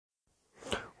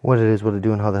What it is, what it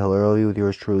doing, how the hell are you? With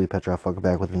yours truly, Petra, fucker,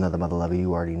 back with another mother lover.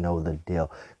 You already know the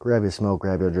deal. Grab your smoke,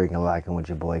 grab your drink, and lock in with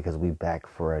your boy, because we back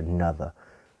for another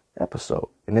episode.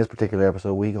 In this particular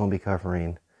episode, we going to be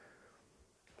covering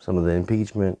some of the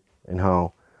impeachment and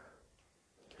how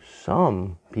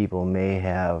some people may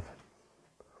have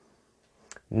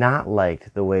not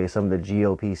liked the way some of the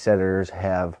GOP senators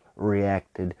have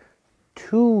reacted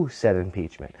to said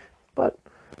impeachment. But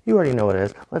you already know what it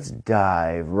is. Let's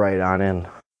dive right on in.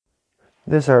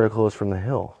 This article is from The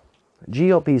Hill.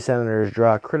 GOP senators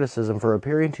draw criticism for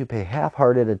appearing to pay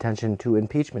half-hearted attention to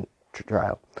impeachment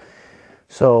trial.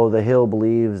 So The Hill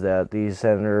believes that these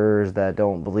senators that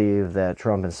don't believe that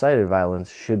Trump incited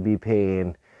violence should be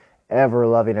paying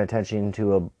ever-loving attention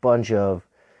to a bunch of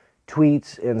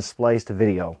tweets and spliced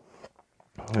video.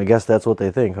 I guess that's what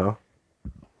they think, huh?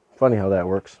 Funny how that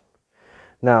works.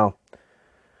 Now,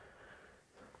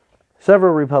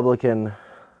 several Republican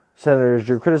senators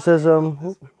drew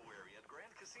criticism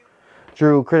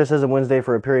Wednesday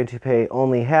for appearing to pay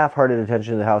only half-hearted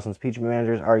attention to the House impeachment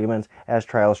manager's arguments as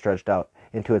trial stretched out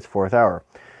into its fourth hour.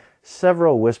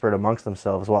 Several whispered amongst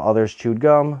themselves while others chewed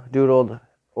gum, doodled,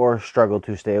 or struggled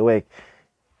to stay awake.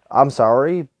 I'm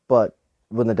sorry, but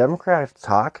when the Democrats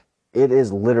talk, it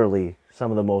is literally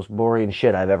some of the most boring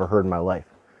shit I've ever heard in my life.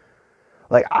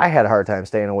 Like, I had a hard time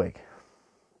staying awake.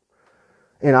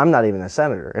 And I'm not even a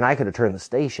senator, and I could have turned the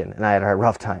station, and I had a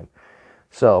rough time.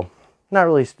 So, not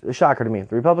really a shocker to me.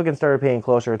 The Republicans started paying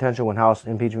closer attention when House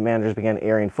impeachment managers began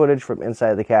airing footage from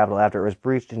inside the Capitol after it was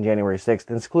breached on January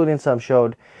 6th, including some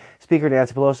showed Speaker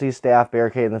Nancy Pelosi's staff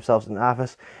barricading themselves in the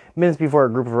office minutes before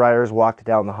a group of rioters walked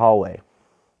down the hallway.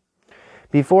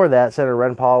 Before that, Senator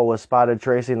Rand Paul was spotted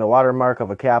tracing the watermark of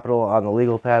a Capitol on the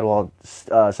legal pad while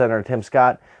Senator Tim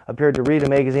Scott appeared to read a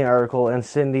magazine article, and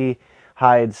Cindy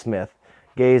Hyde-Smith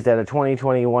gazed at a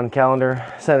 2021 calendar.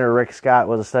 Senator Rick Scott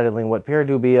was studying what appeared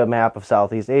to be a map of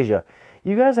Southeast Asia.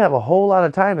 You guys have a whole lot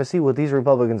of time to see what these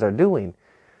Republicans are doing.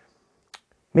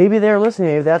 Maybe they're listening.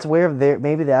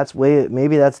 Maybe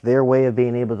that's their way of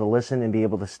being able to listen and be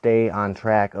able to stay on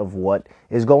track of what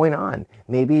is going on.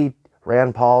 Maybe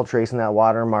Rand Paul tracing that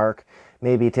watermark.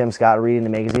 Maybe Tim Scott reading the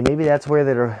magazine. Maybe that's where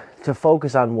they're to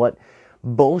focus on what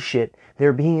bullshit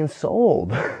they're being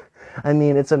sold. I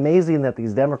mean, it's amazing that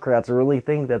these Democrats really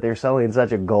think that they're selling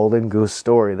such a golden goose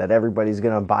story, that everybody's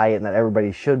going to buy it and that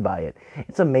everybody should buy it.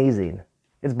 It's amazing.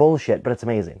 It's bullshit, but it's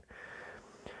amazing.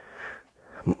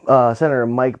 Senator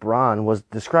Mike Braun was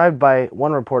described by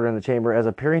one reporter in the chamber as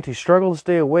appearing to struggle to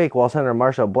stay awake, while Senator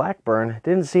Marsha Blackburn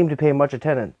didn't seem to pay much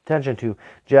attention to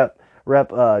Rep.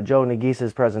 Joe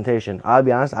Nagisa's presentation. I'll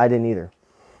be honest, I didn't either.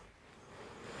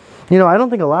 You know, I don't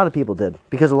think a lot of people did,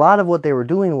 because a lot of what they were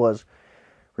doing was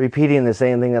repeating the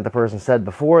same thing that the person said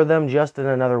before them, just in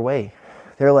another way.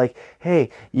 They're like, hey,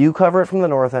 you cover it from the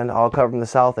north end, I'll cover from the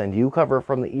south end. You cover it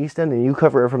from the east end, and you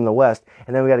cover it from the west.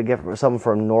 And then we got to get something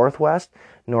from northwest,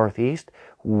 northeast,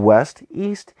 west,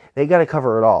 east. They got to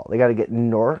cover it all. They got to get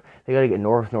north. They got to get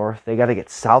north. They got to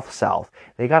get south.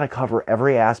 They got to cover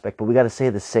every aspect, but we got to say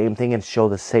the same thing and show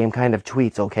the same kind of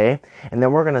tweets, okay? And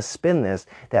then we're going to spin this,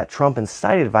 that Trump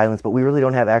incited violence, but we really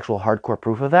don't have actual hardcore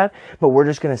proof of that. But we're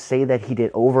just going to say that he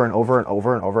did over and over and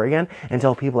over and over again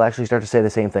until people actually start to say the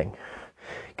same thing.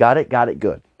 Got it,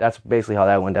 good. That's basically how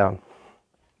that went down.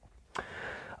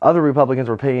 Other Republicans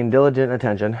were paying diligent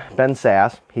attention. Ben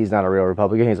Sasse, he's not a real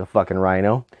Republican, he's a fucking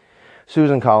rhino.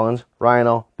 Susan Collins,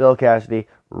 rhino. Bill Cassidy,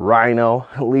 rhino.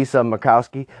 Lisa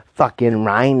Murkowski, fucking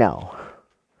rhino.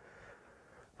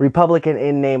 Republican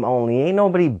in name only. Ain't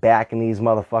nobody backing these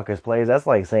motherfuckers' plays. That's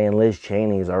like saying Liz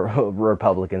Cheney's a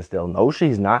Republican still. No,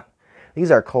 she's not.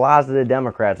 These are closeted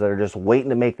Democrats that are just waiting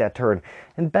to make that turn.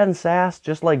 And Ben Sasse,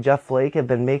 just like Jeff Flake, have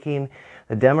been making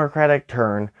the Democratic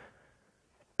turn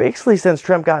basically since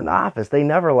Trump got in office. They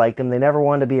never liked him. They never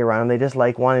wanted to be around him. They just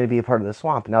wanted to be a part of the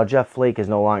swamp. Now, Jeff Flake is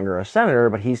no longer a senator,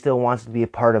 but he still wants to be a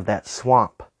part of that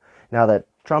swamp now that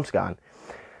Trump's gone.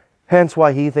 Hence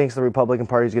why he thinks the Republican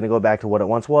Party is going to go back to what it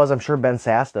once was. I'm sure Ben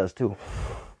Sasse does, too.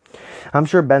 I'm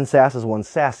sure Ben Sasse is one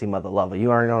sassy mother lover.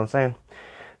 You already know what I'm saying?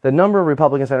 The number of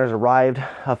Republican senators arrived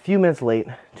a few minutes late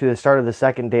to the start of the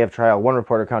second day of trial. One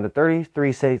reporter counted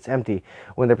 33 seats empty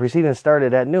when the proceedings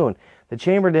started at noon. The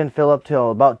chamber didn't fill up till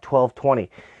about 12:20.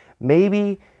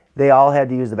 Maybe they all had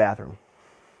to use the bathroom.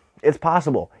 It's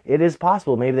possible. It is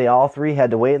possible. Maybe they all three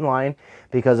had to wait in line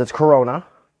because it's Corona.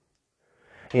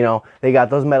 You know, they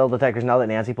got those metal detectors now that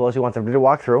Nancy Pelosi wants everybody to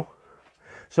walk through.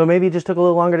 So maybe it just took a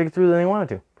little longer to get through than they wanted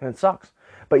to. And it sucks.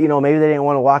 But, you know, maybe they didn't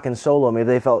want to walk in solo. Maybe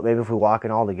they felt maybe if we walk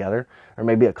in all together, or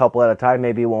maybe a couple at a time,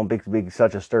 maybe it won't be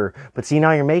such a stir. But see,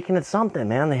 now you're making it something,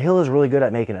 man. The Hill is really good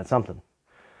at making it something.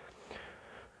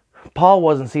 Paul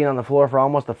wasn't seen on the floor for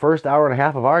almost the first hour and a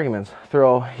half of arguments.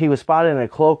 He was spotted in a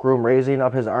cloakroom raising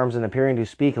up his arms and appearing to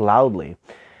speak loudly.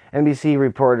 NBC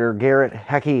reporter Garrett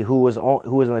Hickey, who was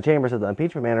in the chamber, said the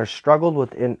impeachment matter struggled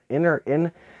with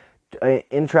an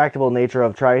intractable nature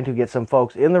of trying to get some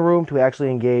folks in the room to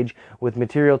actually engage with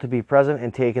material to be present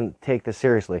and take this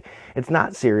seriously. It's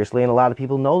not seriously, and a lot of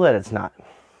people know that it's not.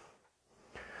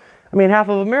 I mean, half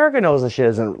of America knows the shit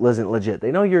isn't legit.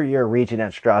 They know you're reaching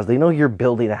at straws. They know you're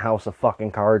building a house of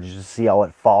fucking cards just to see how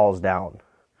it falls down.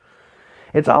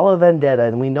 It's all a vendetta,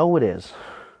 and we know it is.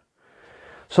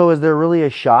 So is there really a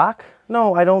shock?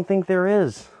 No, I don't think there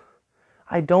is.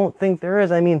 I don't think there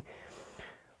is. I mean,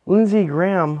 Lindsey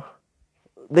Graham,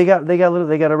 they got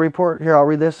a report here. I'll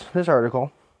read this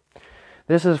article.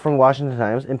 This is from Washington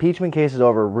Times. Impeachment case is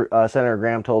over. Senator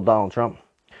Graham told Donald Trump.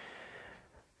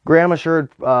 Graham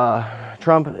assured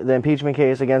Trump the impeachment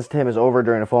case against him is over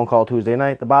during a phone call Tuesday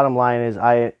night. The bottom line is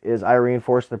I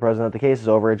reinforced to the president that the case is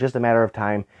over. It's just a matter of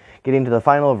time getting to the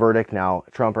final verdict now.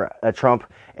 A Trump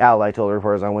ally told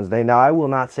reporters on Wednesday. Now, I will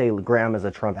not say Graham is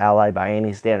a Trump ally by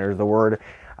any standard of the word.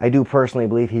 I do personally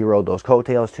believe he rode those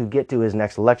coattails to get to his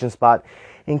next election spot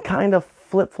and kind of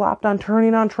flip-flopped on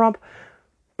turning on Trump.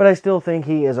 But I still think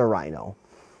he is a rhino.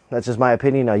 That's just my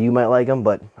opinion. Now, you might like him,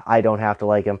 but I don't have to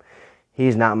like him.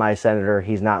 He's not my senator.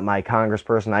 He's not my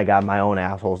congressperson. I got my own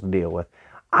assholes to deal with.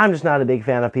 I'm just not a big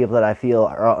fan of people that I feel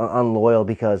are unloyal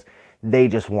because they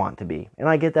just want to be. And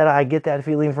I get that. I get that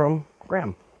feeling from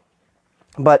Graham.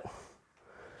 But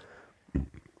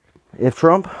if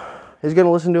Trump is going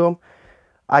to listen to him,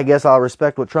 I guess I'll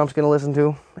respect what Trump's going to listen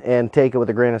to and take it with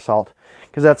a grain of salt.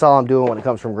 Because that's all I'm doing when it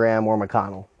comes from Graham or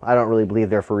McConnell. I don't really believe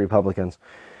they're for Republicans.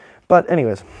 But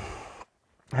anyways,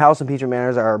 House impeachment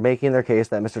managers are making their case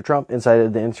that Mr. Trump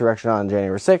incited the insurrection on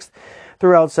January 6th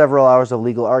throughout several hours of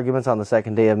legal arguments on the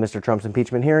second day of Mr. Trump's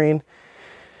impeachment hearing.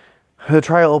 The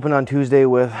trial opened on Tuesday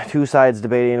with two sides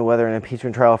debating whether an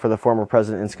impeachment trial for the former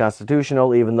president is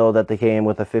constitutional, even though that they came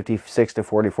with a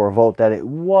 56-44 vote that it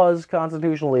was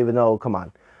constitutional, even though, come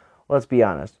on, let's be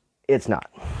honest, it's not.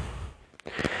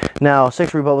 Now,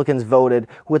 6 Republicans voted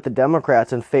with the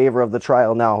Democrats in favor of the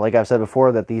trial. Now, like I've said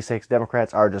before, that these 6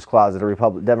 Democrats are just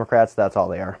closeted Democrats. That's all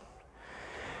they are.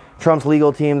 Trump's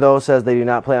legal team, though, says they do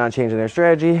not plan on changing their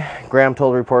strategy. Graham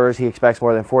told reporters he expects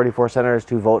more than 44 senators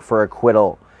to vote for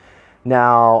acquittal.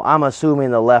 Now, I'm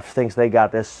assuming the left thinks they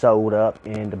got this sewed up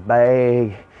in the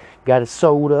bag. Got it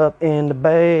sewed up in the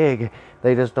bag.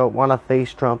 They just don't want to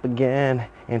face Trump again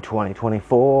in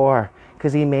 2024.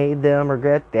 Because he made them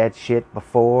regret that shit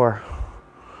before.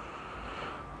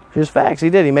 Just facts.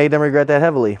 He did. He made them regret that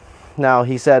heavily. Now,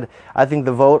 he said, I think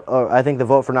the vote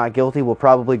for not guilty will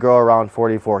probably grow around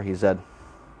 44, he said.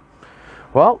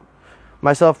 Well,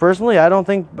 myself personally, I don't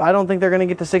think they're going to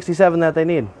get to 67 that they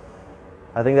need.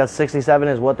 I think that 67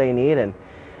 is what they need, and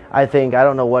I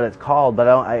don't know what it's called, but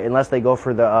unless they go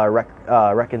for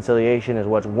the reconciliation is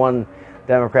what one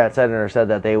Democrat senator said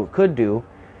that they could do.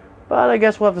 But I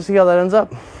guess we'll have to see how that ends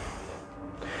up.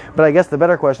 But I guess the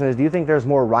better question is, do you think there's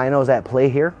more rhinos at play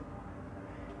here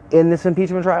in this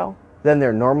impeachment trial than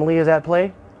there normally is at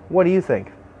play? What do you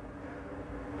think?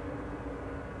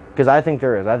 Because I think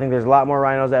there is. I think there's a lot more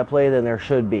rhinos at play than there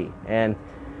should be. And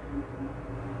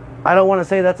I don't want to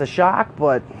say that's a shock,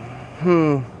 but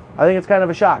I think it's kind of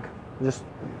a shock. It's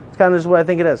kind of just what I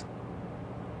think it is.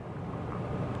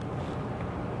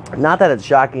 Not that it's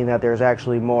shocking that there's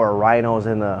actually more rhinos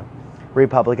in the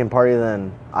Republican Party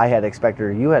than I had expected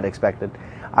or you had expected.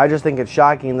 I just think it's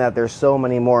shocking that there's so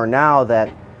many more now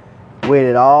that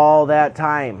waited all that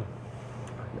time,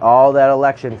 all that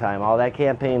election time, all that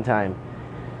campaign time,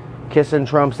 kissing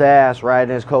Trump's ass,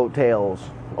 riding his coattails,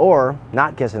 or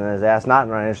not kissing his ass, not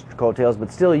riding his coattails,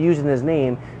 but still using his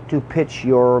name to pitch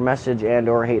your message and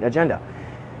or hate agenda.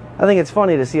 I think it's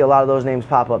funny to see a lot of those names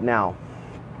pop up now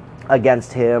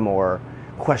against him or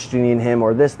questioning him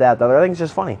or this, that, the other. I think it's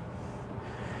just funny.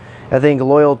 I think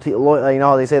loyalty,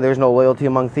 they say there's no loyalty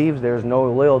among thieves. There's no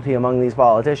loyalty among these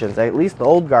politicians. At least the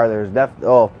old guard,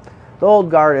 the old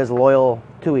guard is loyal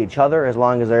to each other as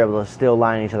long as they're able to still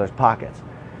line each other's pockets.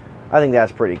 I think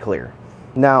that's pretty clear.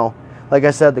 Now, like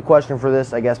I said, the question for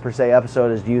this, I guess, per se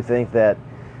episode is, do you think that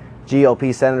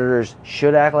GOP senators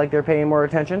should act like they're paying more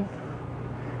attention?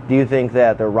 Do you think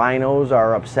that the rhinos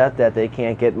are upset that they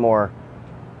can't get more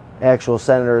actual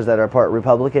senators that are part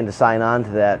Republican to sign on to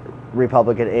that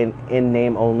Republican in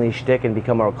name only shtick and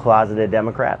become a closeted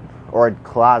Democrat or a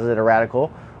closeted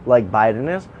radical like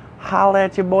Biden is? Holla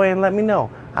at your boy and let me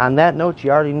know. On that note,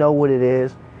 you already know what it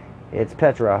is. It's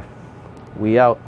Petrov. We out.